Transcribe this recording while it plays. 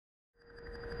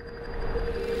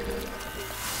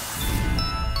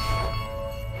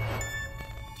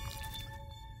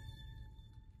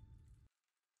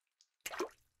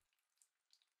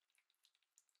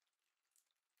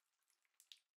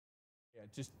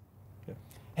just... Yeah.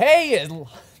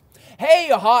 Hey,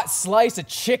 a hot slice of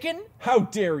chicken? How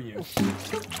dare you?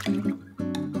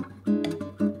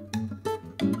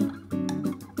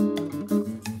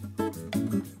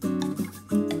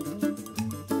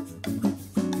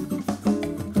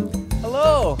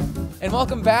 Hello, and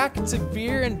welcome back to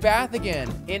Beer and Bath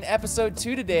again. In episode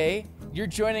 2 today, you're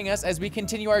joining us as we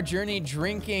continue our journey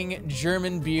drinking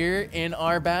German beer in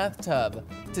our bathtub.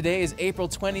 Today is April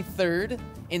 23rd,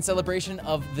 in celebration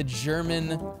of the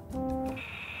German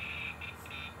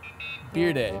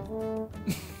Beer Day,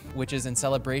 which is in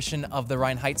celebration of the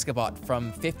Reinheitsgebot from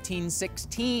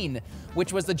 1516,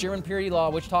 which was the German purity law,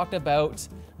 which talked about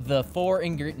the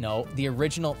the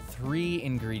original 3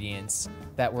 ingredients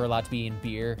that were allowed to be in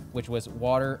beer, which was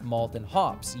water, malt, and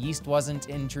hops. Yeast wasn't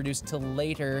introduced till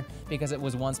later because it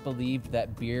was once believed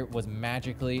that beer was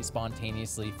magically,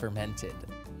 spontaneously fermented.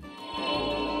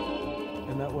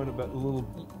 And that went about a little,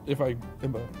 if I'm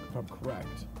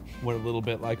correct, went a little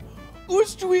bit like,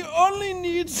 we only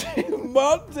need the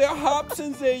malt, the hops,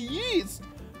 and the yeast.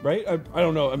 Right? I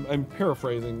don't know. I'm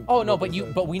paraphrasing. Oh no, but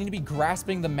we need to be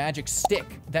grasping the magic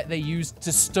stick that they used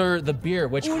to stir the beer,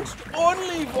 which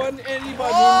only one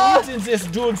anybody needs in this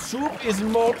dude soup is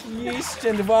malt, yeast,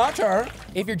 and water.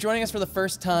 If you're joining us for the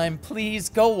first time, please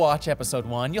go watch episode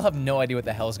 1. You'll have no idea what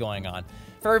the hell's going on.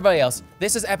 For everybody else,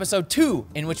 this is episode 2,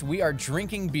 in which we are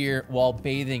drinking beer while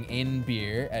bathing in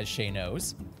beer, as Shay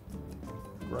knows.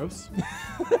 Gross.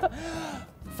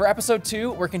 For episode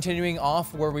 2, we're continuing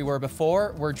off where we were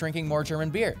before. We're drinking more German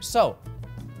beer. So,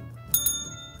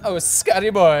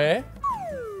 Scotty boy.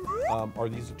 Are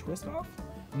these a twist off?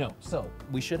 No, so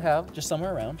we should have just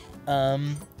somewhere around.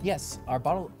 Yes, our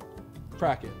bottle.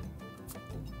 Crack it.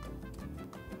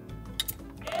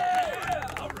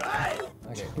 Yeah, all right.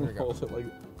 Okay, here we go. Hold it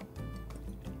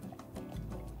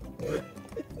like...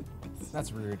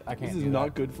 That's rude. I can't. This is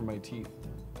not good for my teeth.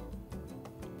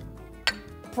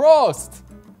 Prost!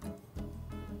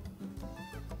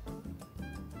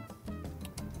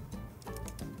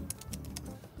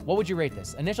 What would you rate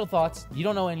this? Initial thoughts. You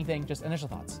don't know anything, just initial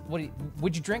thoughts. Would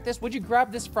you drink this? Would you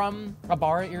grab this from a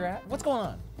bar that you're at? What's going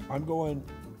on? I'm going,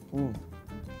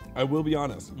 I will be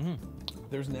honest.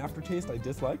 There's an aftertaste I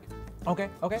dislike.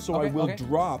 Okay. So okay, I will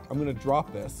drop, I'm gonna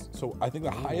drop this. So I think the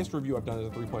highest review I've done is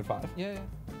a 3.5. Yeah.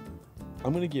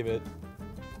 I'm gonna give it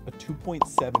a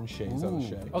 2.7 shays out of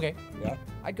Shay. Okay. Yeah.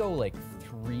 I'd go like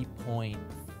 3.2.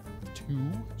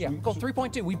 Yeah, go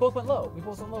 3.2. We both went low. We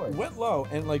both went lower. Went low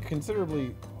and like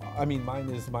considerably. I mean, mine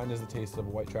is the taste of a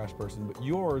white trash person, but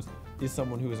yours is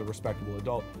someone who is a respectable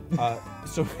adult.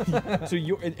 So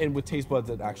you and with taste buds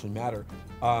that actually matter.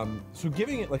 So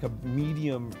giving it like a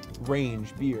medium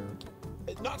range beer,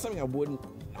 not something I wouldn't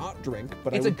not drink,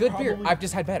 but it's a good beer. I've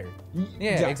just had better.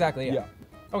 Yeah, exactly. Yeah. Yeah.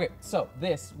 Okay, so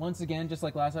this, once again, just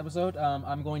like last episode,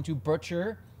 I'm going to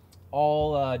butcher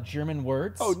all German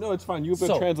words. Oh, no, it's fine. You have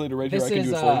a translator right here. I can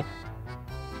do it for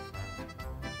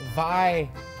you.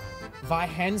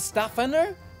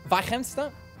 Weihenstafener?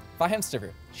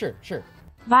 Weihenstafener. Sure.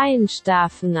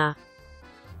 Weinstafener.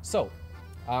 So,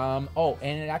 and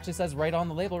it actually says right on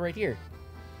the label right here,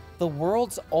 the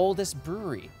world's oldest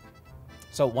brewery.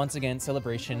 So once again,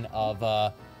 celebration of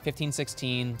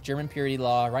 1516, German purity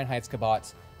law,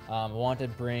 Reinheitsgebot. Wanted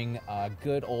to bring a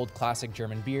good old classic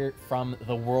German beer from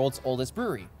the world's oldest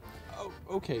brewery. Oh,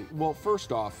 okay. Well,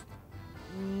 first off,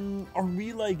 are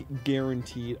we like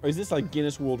guaranteed? Or is this like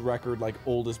Guinness World Record, like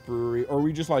oldest brewery? Or are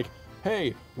we just like,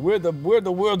 hey, we're the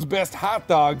world's best hot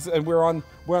dogs, and we're on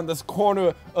this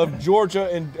corner of Georgia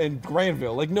and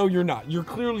Granville? Like, no, you're not. You're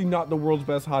clearly not the world's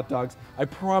best hot dogs. I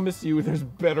promise you, there's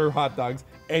better hot dogs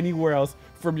anywhere else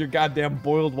from your goddamn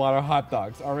boiled water hot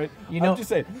dogs. All right, I'm just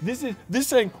saying this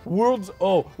saying world's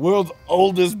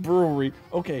oldest brewery.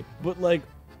 Okay, but like,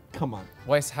 come on.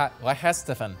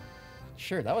 Weihenstafener.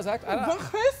 Sure, that was I don't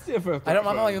know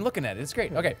how I'm even looking at it. It's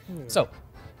great. Okay, so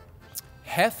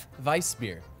Hef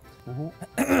Weissbier.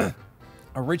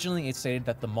 Originally, it stated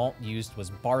that the malt used was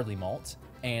barley malt,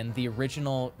 and the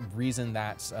original reason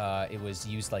that it was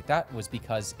used like that was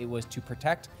because it was to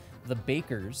protect the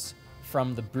bakers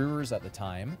from the brewers at the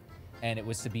time, and it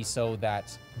was to be so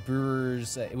that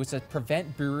brewers, it was to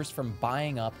prevent brewers from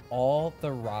buying up all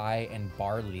the rye and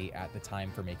barley at the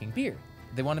time for making beer.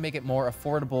 They want to make it more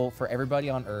affordable for everybody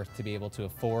on Earth to be able to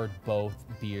afford both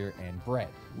beer and bread.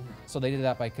 So they did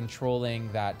that by controlling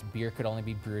that beer could only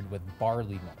be brewed with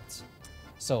barley malts.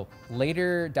 So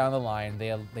later down the line,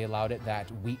 they allowed it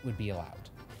that wheat would be allowed.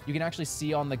 You can actually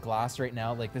see on the glass right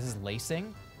now, like this is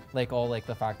lacing. Like all like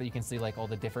the fact that you can see like all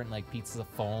the different like pieces of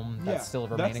foam that's still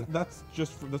remaining. That's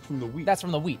from the wheat. That's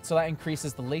from the wheat. So that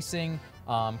increases the lacing,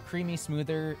 creamy,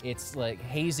 smoother. It's like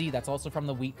hazy. That's also from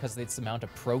the wheat because it's the amount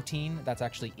of protein that's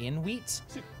actually in wheat.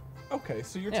 Okay,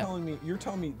 so you're telling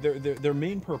me their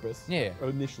main purpose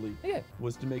initially Yeah.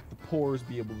 was to make the poors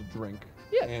be able to drink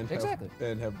and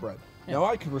have bread. Yeah. Now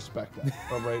I can respect that.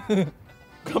 All right.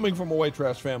 Coming from a white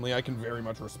trash family, I can very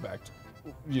much respect.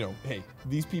 You know, hey,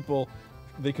 these people,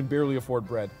 they can barely afford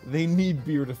bread. They need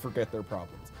beer to forget their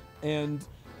problems. And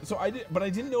so I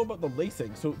didn't know about the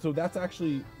lacing. So that's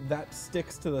actually that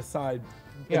sticks to the side.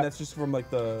 Yeah. And that's just from like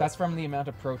the. That's from the amount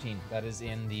of protein that is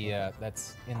in the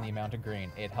the amount of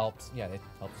grain. It helps. Yeah, it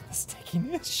helps with the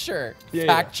stickiness. Sure.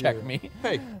 Fact check me.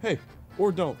 Hey,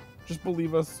 or don't. Just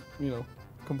believe us.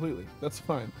 Completely. That's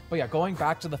fine. But yeah, going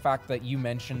back to the fact that you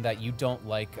mentioned that you don't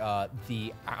like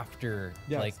the aftertaste.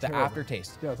 Yeah,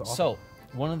 it's awful. So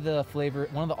one of the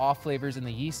off flavors in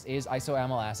the yeast is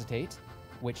isoamyl acetate,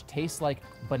 which tastes like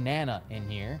banana in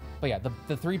here. But yeah,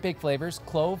 the three big flavors: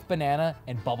 clove, banana,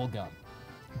 and bubblegum.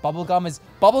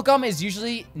 Bubblegum is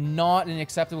usually not an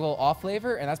acceptable off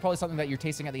flavor, and that's probably something that you're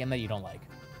tasting at the end that you don't like.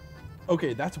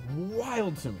 Okay, that's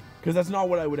wild to me because that's not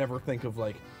what I would ever think of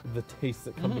like the tastes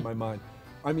that come to my mind.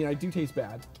 I mean, I do taste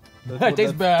bad. It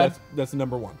tastes bad. That's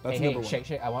number one. That's Hey, number one.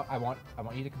 Shay, I want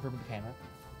you to confirm with the camera.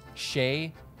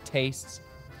 Shay tastes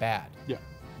bad. Yeah.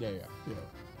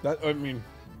 That, I mean,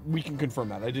 we can confirm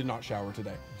that. I did not shower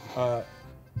today.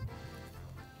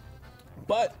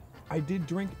 But I did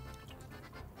drink.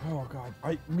 Oh God,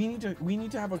 we need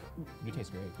to have a. You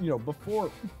taste great.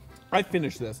 Before I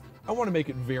finish this, I want to make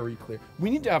it very clear.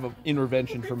 We need to have an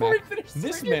intervention for Mac.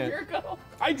 This man,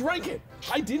 I drank it.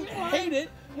 I didn't hate it.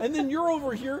 And then you're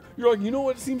over here. You're like, you know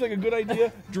what seems like a good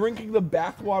idea? Drinking the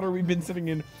bathwater we've been sitting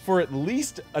in for at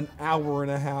least an hour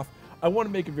and a half. I want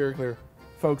to make it very clear.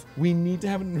 Folks, we need to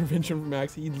have an intervention for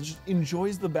Max. He just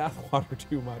enjoys the bathwater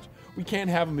too much. We can't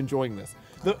have him enjoying this.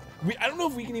 I don't know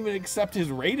if we can even accept his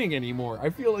rating anymore. I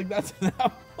feel like that's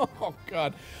enough. Oh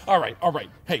God. All right.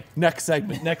 Hey, next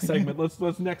segment.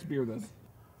 Let's next beer this.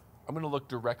 I'm gonna look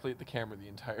directly at the camera the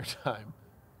entire time.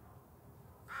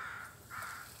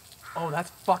 Oh, that's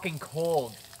fucking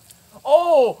cold.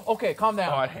 Oh, okay, calm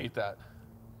down. Oh, I hate that.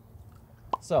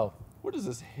 So, what is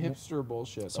this hipster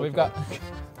bullshit? So we've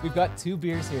got two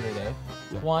beers here today.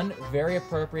 Yeah. One very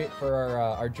appropriate for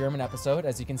our German episode,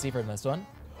 as you can see from this one.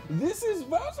 This is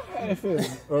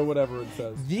Wasserhefen, or whatever it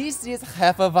says. This is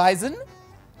Hefeweizen,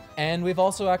 and we've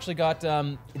also actually got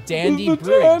Dandy The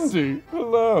Brewing. Dandy.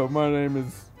 Hello, my name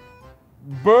is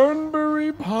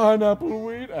Burnberry Pineapple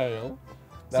Wheat Ale.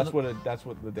 That's what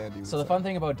the Dandy would So the say. fun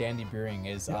thing about Dandy Brewing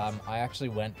is Yes. I actually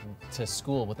went to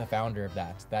school with the founder of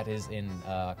that. That is in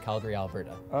Calgary,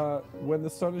 Alberta. When the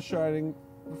sun is shining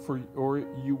or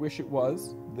you wish it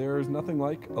was, there is nothing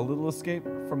like a little escape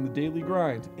from the daily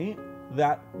grind. Ain't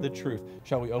that the truth?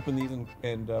 Shall we open these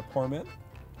and pour them in?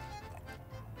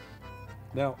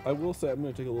 Now, I will say, I'm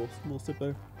going to take a little sip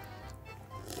there.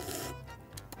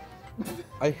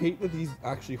 I hate that these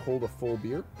actually hold a full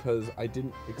beer because I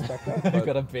didn't expect that. I've But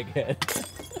got a big head.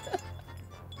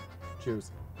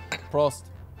 cheers. Prost.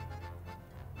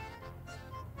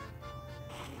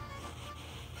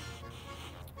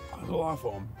 There's a lot of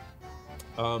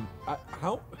foam.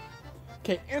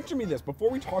 Okay, answer me this before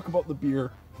we talk about the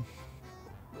beer.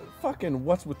 Fucking,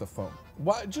 what's with the foam?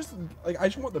 Why? Just like I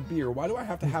just want the beer. Why do I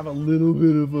have to have a little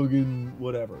bit of fucking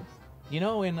whatever? In do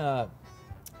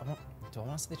I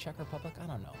want to say the Czech Republic? I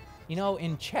don't know.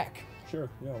 In Czech, Sure.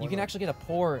 Yeah. you can actually get a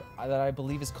pour that I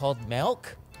believe is called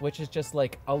milk, which is just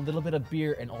like a little bit of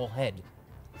beer and all head.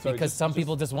 Sorry, Because just- some just-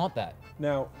 people just want that.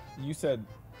 Now you said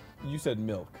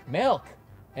milk. Milk.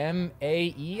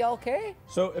 M-A-E-L-K?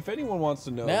 So if anyone wants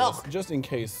to know Milk. this, just in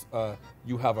case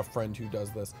you have a friend who does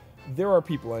this, there are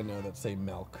people I know that say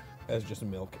milk as just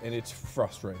milk, and it's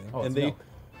frustrating. Oh, and it's milk.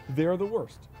 they're the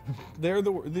worst. You're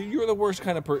the worst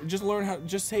kind of person. Just learn how.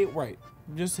 Just say it right.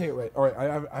 Just say it right. All right.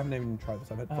 I haven't even tried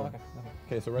this. I've had Oh, foam. okay.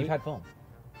 Okay. So ready? You've had foam.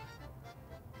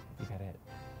 You've had it.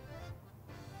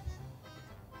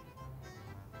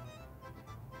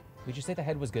 Would you say the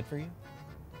head was good for you?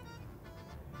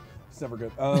 It's never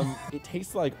good. It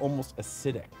tastes like almost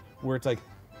acidic, where it's like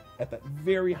at that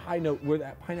very high note where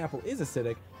that pineapple is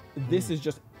acidic. This is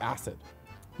just acid.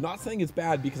 Not saying it's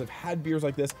bad because I've had beers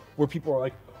like this where people are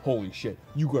like, "Holy shit,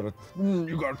 you gotta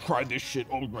try this shit!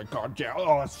 Oh my god, yeah,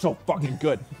 oh it's so fucking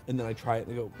good." And then I try it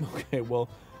and I go, "Okay, well,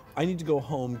 I need to go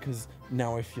home because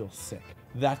now I feel sick."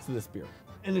 That's this beer,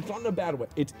 and it's not in a bad way.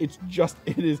 It is.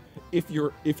 If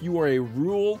you are a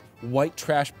rural white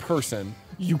trash person,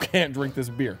 you can't drink this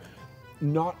beer.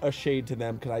 not a shade to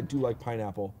them because I do like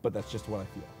pineapple, but that's just what I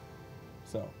feel.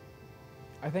 So,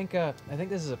 I think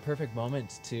this is a perfect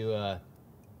moment to,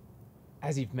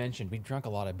 as you've mentioned, we've drunk a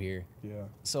lot of beer. yeah.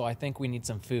 So I think we need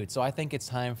some food. So I think it's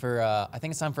time for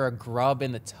a grub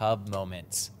in the tub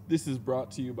moment. This is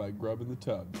brought to you by Grub in the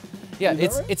Tub. Yeah, Is that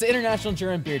it's right? it's International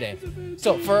German Beer Day.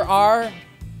 So for our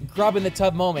grub in the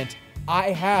tub moment,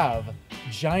 I have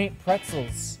giant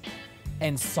pretzels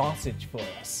and sausage for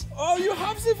us. Oh, you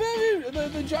have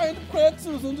the giant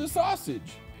pretzels and the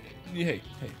sausage. Hey,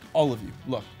 all of you,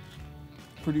 look.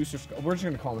 Producer Scott, we're just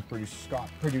gonna call him Producer Scott.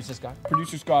 Producer Scott.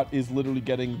 Producer Scott is literally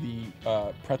getting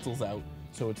the pretzels out,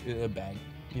 so it's in a bag.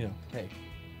 You know, hey,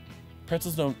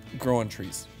 pretzels don't grow on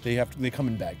trees. They come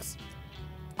in bags.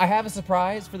 I have a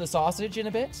surprise for the sausage in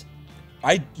a bit.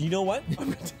 You know what? You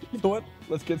know what?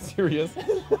 Let's get serious.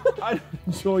 I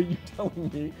enjoy you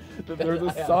telling me that there's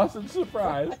a sausage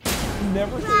surprise.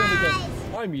 Never say that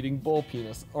again. I'm eating bull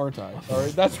penis, aren't I? All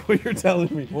right, that's what you're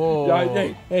telling me. Whoa.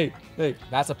 Yeah, hey.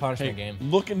 That's a punishment game.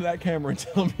 Look into that camera and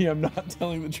tell me I'm not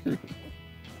telling the truth.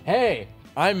 Hey,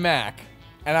 I'm Mac,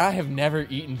 and I have never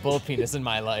eaten bull penis in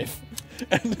my life.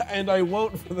 And I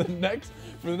won't for the next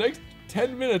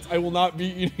 10 minutes. I will not be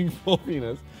eating bull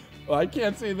penis. Well, I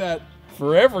can't say that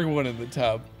for everyone in the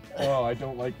tub. Oh, I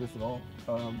don't like this at all.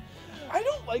 I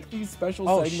don't like these special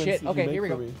Oh segments. shit! that you Okay, make here we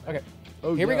for go. me. Okay,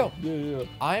 Oh, here we yeah, go. Yeah.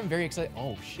 I am very excited.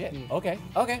 Oh shit! Okay.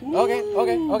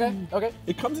 Ooh.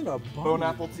 It comes in a Bone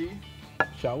apple tea.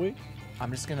 Shall we?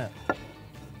 I'm just gonna.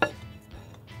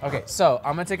 Okay, so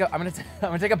I'm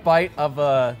gonna take a bite of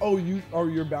Oh,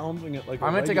 you're balancing it like.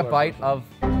 I'm gonna take a regular bite person.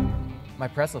 of my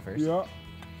pretzel first. Yeah.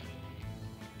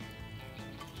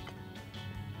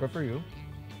 Good for you.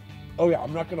 Oh yeah,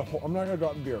 I'm not gonna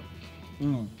drop the beer.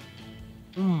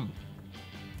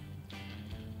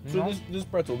 So this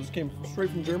pretzel, this came straight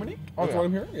from Germany. Oh, That's yeah. what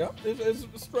I'm hearing. Yeah, it's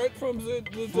straight from the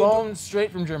Flown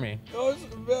straight from Germany. Oh,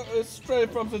 it's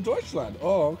straight from the Deutschland.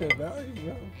 Oh, okay.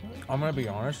 Yeah. I'm gonna be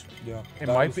honest. Yeah.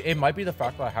 It might be the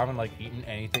fact that I haven't like eaten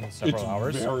anything in several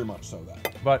hours. Very much so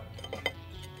that. But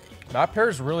that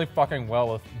pairs really fucking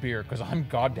well with beer because I'm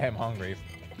goddamn hungry.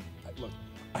 Look,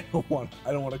 I don't want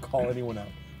to call anyone out,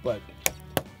 but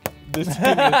this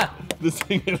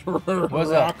thing is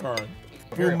rock hard.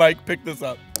 Here, Mike, pick this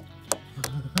up.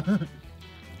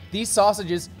 These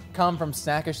sausages come from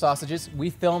Snackish Sausages. We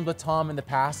filmed with Tom in the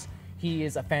past. He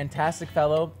is a fantastic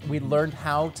fellow. We learned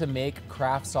how to make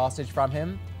craft sausage from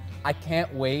him. I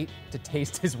can't wait to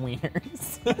taste his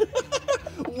wieners.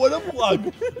 What a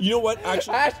plug! You know what?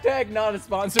 Actually, Hashtag not a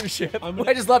sponsorship. I'm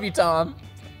I just love you, Tom.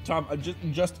 Tom,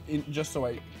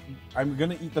 I'm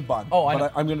gonna eat the bun. Oh, I know.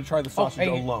 but I'm gonna try the sausage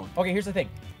alone. Okay, here's the thing.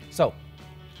 So,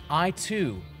 I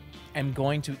too am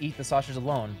going to eat the sausage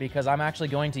alone because I'm actually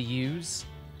going to use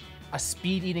a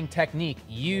speed eating technique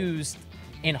used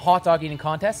in hot dog eating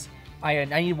contests. I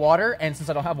need water, and since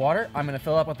I don't have water, I'm gonna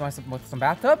fill it up with some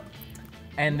bathtub,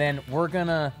 and then we're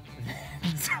gonna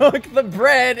soak the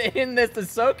bread in this to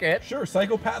soak it. Sure,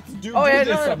 psychopaths do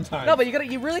this sometimes. No, but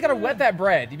you really gotta wet that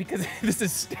bread because this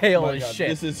is stale Oh my as God, shit.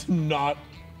 This is not.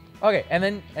 Okay, and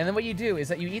then what you do is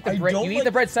that you eat the bread. You eat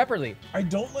the bread separately. I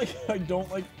don't like.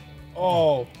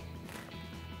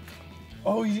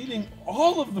 Oh, he's eating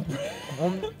all of the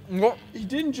bread. He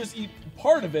didn't just eat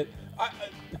part of it.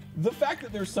 The fact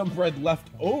that there's some bread left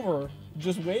over,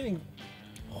 just waiting.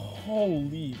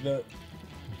 Holy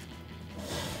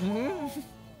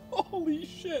Holy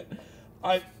shit!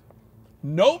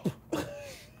 Nope.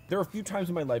 There are a few times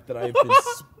in my life that I have been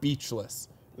speechless.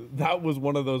 That was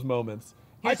one of those moments.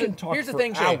 I can talk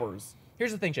for hours.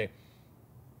 Here's the thing, Shay.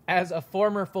 As a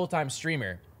former full-time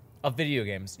streamer of video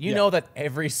games, you know that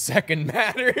every second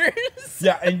matters.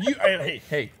 Yeah, and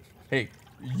hey,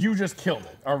 you just killed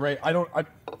it. All right,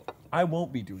 I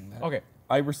won't be doing that. Okay.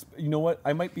 You know what?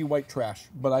 I might be white trash,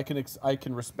 but I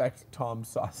can respect Tom's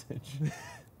sausage.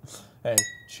 Hey,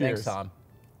 cheers. Thanks, Tom.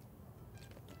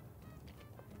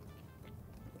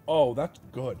 Oh, that's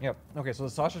good. Yep. Okay, so the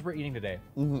sausage we're eating today.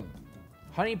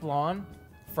 Honey blonde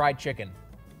fried chicken.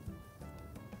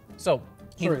 So.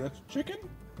 Sorry, that's chicken?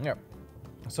 Yeah.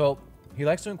 So he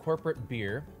likes to incorporate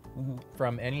beer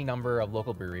from any number of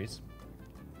local breweries.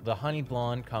 The honey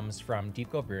blonde comes from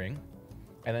Deep Go Brewing,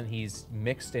 and then he's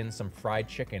mixed in some fried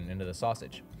chicken into the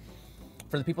sausage.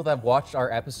 For the people that have watched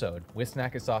our episode with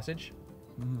Snacked Sausage,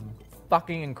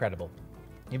 fucking incredible.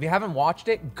 If you haven't watched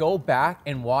it, go back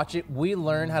and watch it. We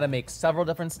learn how to make several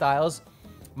different styles.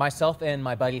 Myself and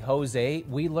my buddy Jose,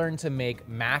 we learned to make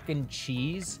mac and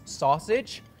cheese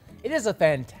sausage. It is a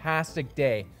fantastic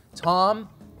day. Tom,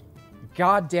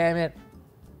 God damn it,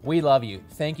 we love you.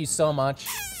 Thank you so much.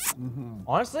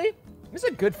 Honestly, this is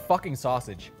a good fucking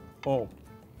sausage. Oh.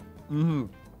 Mm-hmm.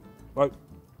 Like,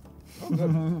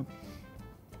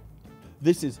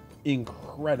 this is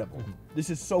incredible. This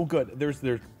is so good. There's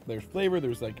flavor.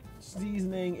 There's like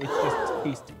seasoning. It's just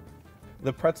tasty.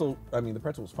 The pretzel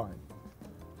was fine.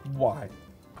 Why?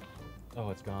 Oh,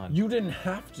 it's gone. You didn't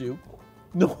have to.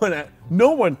 No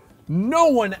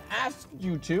one asked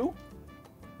you to.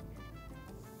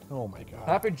 Oh my god.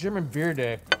 Happy German Beer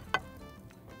Day.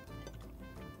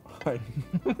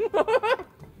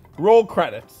 Roll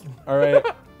credits. All right.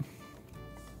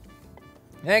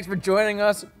 Thanks for joining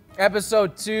us.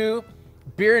 Episode 2,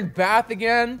 Beer and Bath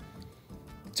again.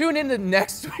 Tune into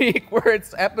next week where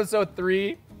it's episode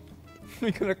 3.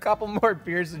 We got a couple more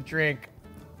beers to drink.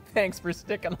 Thanks for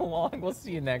sticking along. We'll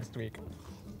see you next week.